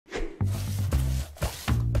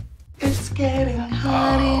getting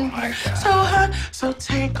hot. So hot, so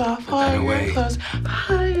take off all your clothes.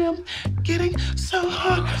 I am getting so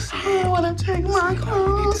hot, I wanna take my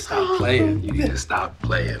clothes off. You need to stop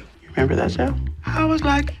playing. You remember that show? I was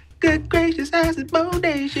like, good gracious, ass is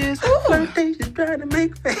bodacious. Flirtatious, trying to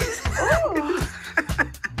make faces.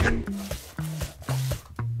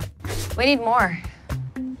 We need more.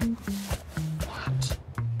 What?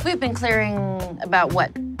 We've been clearing about, what,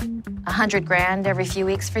 100 grand every few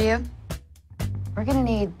weeks for you? We're gonna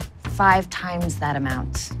need 5 times that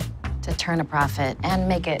amount to turn a profit and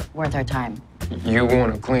make it worth our time. You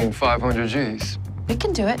want to clean 500 G's? We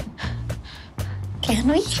can do it. Can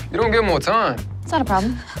we? You don't get more time. It's not a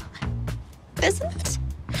problem. Isn't?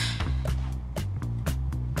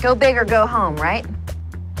 Go big or go home, right?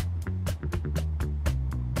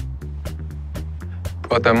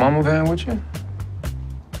 Brought that mama van with you?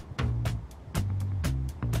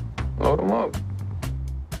 Load them up.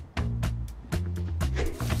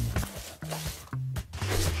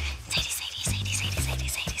 Sadie.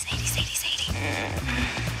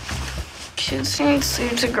 Kids need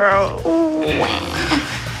sleep to grow.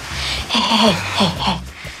 Hey.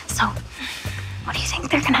 So, what do you think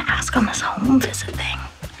they're gonna ask on this home visit thing?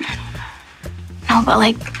 I don't know. No, but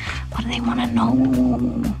like, what do they want to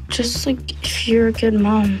know? Just like if you're a good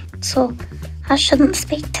mom. So, I shouldn't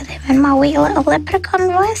speak to them in my wee little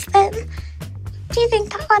leprechaun voice then? Do you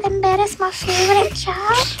think that would embarrass my favorite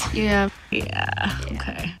child? Yeah,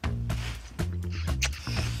 okay.